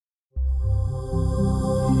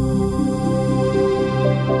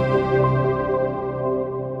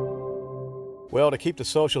Well, to keep the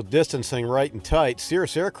social distancing right and tight,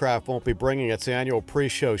 Cirrus Aircraft won't be bringing its annual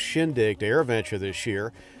pre-show shindig to AirVenture this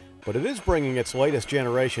year, but it is bringing its latest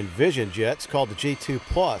generation Vision jets called the G2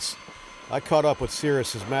 Plus. I caught up with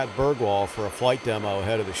Cirrus's Matt Bergwall for a flight demo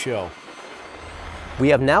ahead of the show. We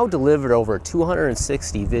have now delivered over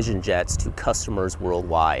 260 Vision jets to customers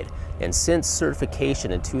worldwide. And since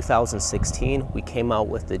certification in 2016, we came out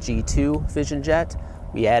with the G2 Vision jet.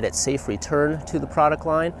 We added safe return to the product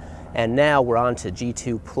line. And now we're on to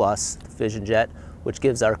G2 Plus Vision jet, which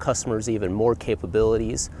gives our customers even more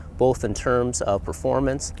capabilities, both in terms of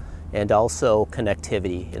performance and also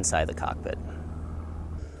connectivity inside the cockpit.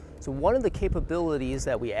 So one of the capabilities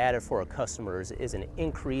that we added for our customers is an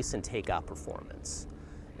increase in takeoff performance.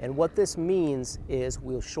 And what this means is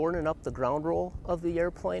we'll shorten up the ground roll of the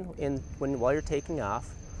airplane while you're taking off.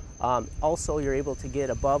 Also, you're able to get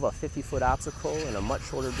above a 50-foot obstacle in a much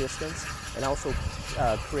shorter distance, and also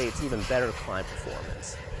creates even better climb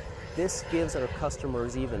performance. This gives our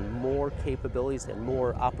customers even more capabilities and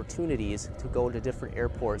more opportunities to go to different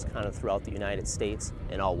airports kind of throughout the United States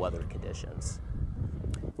in all weather conditions.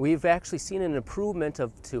 We've actually seen an improvement to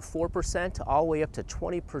 4% all the way up to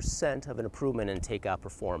 20% of an improvement in takeoff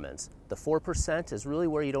performance. The 4% is really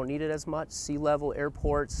where you don't need it as much, sea level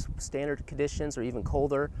airports, standard conditions, or even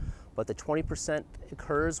colder. But the 20%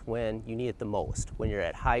 occurs when you need it the most, when you're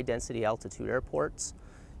at high density altitude airports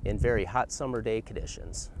in very hot summer day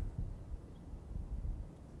conditions.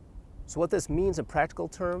 So what this means in practical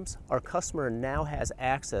terms, our customer now has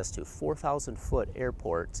access to 4,000-foot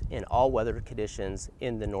airports in all weather conditions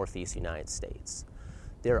in the Northeast United States.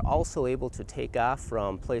 They're also able to take off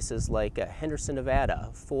from places like Henderson, Nevada,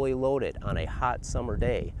 fully loaded on a hot summer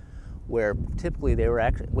day, where typically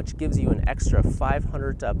which gives you an extra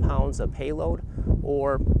 500 pounds of payload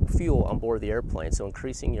or fuel on board the airplane, so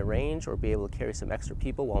increasing your range or be able to carry some extra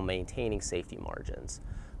people while maintaining safety margins.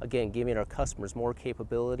 Again, giving our customers more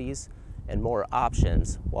capabilities and more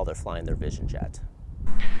options while they're flying their Vision jet.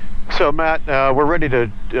 So Matt, we're ready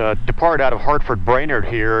to depart out of Hartford Brainerd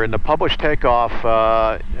here, and the published takeoff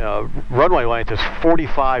runway length is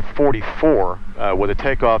 45.44 with a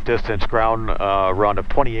takeoff distance ground run of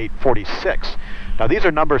 28.46. Now these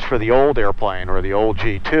are numbers for the old airplane, or the old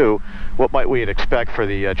G2. What might we expect for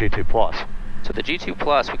the G2 Plus? So the G2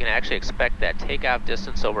 Plus, we can actually expect that takeoff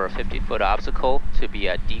distance over a 50-foot obstacle to be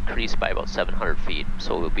decreased by about 700 feet.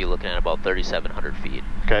 So we'll be looking at about 3,700 feet.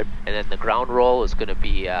 Okay. And then the ground roll is going to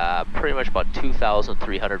be pretty much about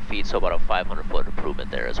 2,300 feet, so about a 500-foot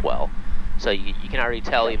improvement there as well. So you can already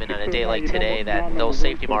tell, even on a day like today, that those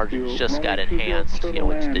safety margins just got enhanced,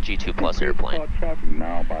 with the G2 Plus airplane.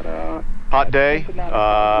 Hot day,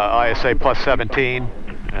 ISA plus 17,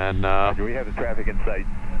 and do we have the traffic in sight?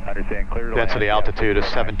 Understand clear. Density altitude is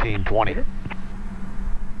 1720.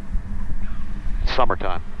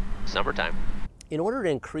 Summertime. Summertime. In order to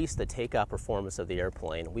increase the takeoff performance of the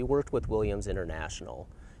airplane, we worked with Williams International,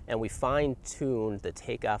 and we fine-tuned the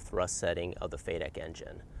takeoff thrust setting of the FADEC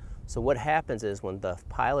engine. So what happens is when the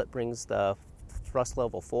pilot brings the thrust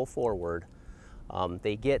level full forward,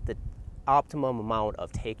 they get the optimum amount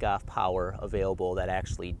of takeoff power available that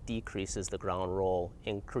actually decreases the ground roll,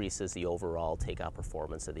 increases the overall takeoff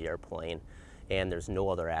performance of the airplane, and there's no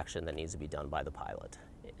other action that needs to be done by the pilot.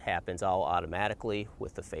 It happens all automatically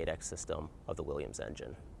with the FADEC system of the Williams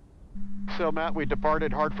engine. So Matt, we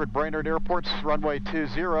departed Hartford Brainerd Airport's runway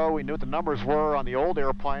 20. We knew what the numbers were on the old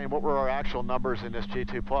airplane. What were our actual numbers in this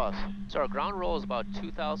G2 Plus? So our ground roll is about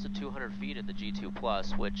 2,200 feet in the G2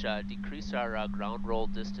 Plus, which decreased our ground roll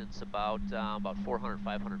distance about 400,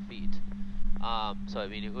 500 feet. So I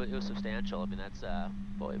mean, it was substantial. I mean, that's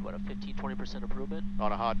what, a 15-20% improvement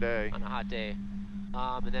on a hot day. On a hot day,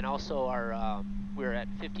 and then also our we're at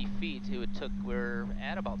 50 feet. We're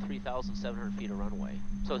at about 3,700 feet of runway.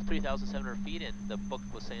 So it's 3,700 feet, and the book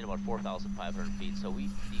was saying about 4,500 feet. So we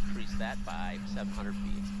decreased that by 700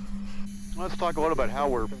 feet. Let's talk a little about how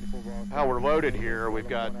we're loaded here. We've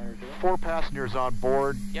got 4 passengers on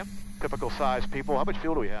board. Yep. Typical size people. How much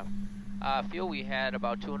fuel do we have? Fuel, we had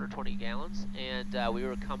about 220 gallons, and we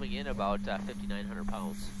were coming in about 5,900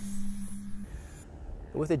 pounds.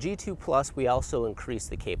 With the G2 Plus, we also increased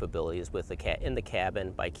the capabilities in the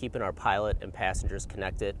cabin by keeping our pilot and passengers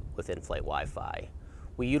connected with in-flight Wi-Fi.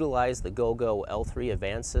 We utilize the Gogo L3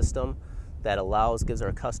 advanced system that gives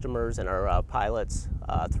our customers and our pilots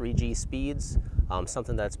 3G speeds,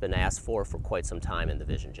 something that's been asked for quite some time in the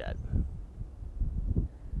Vision jet.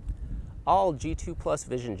 All G2 Plus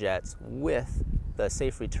Vision jets with the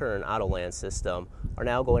Safe Return Auto Land system are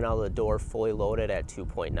now going out of the door fully loaded at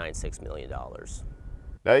 $2.96 million.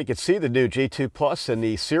 Now you can see the new G2 Plus in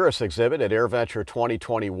the Cirrus exhibit at AirVenture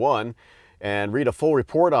 2021. and read a full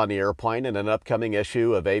report on the airplane in an upcoming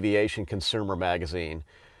issue of Aviation Consumer Magazine.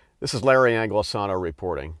 This is Larry Anglisano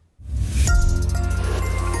reporting.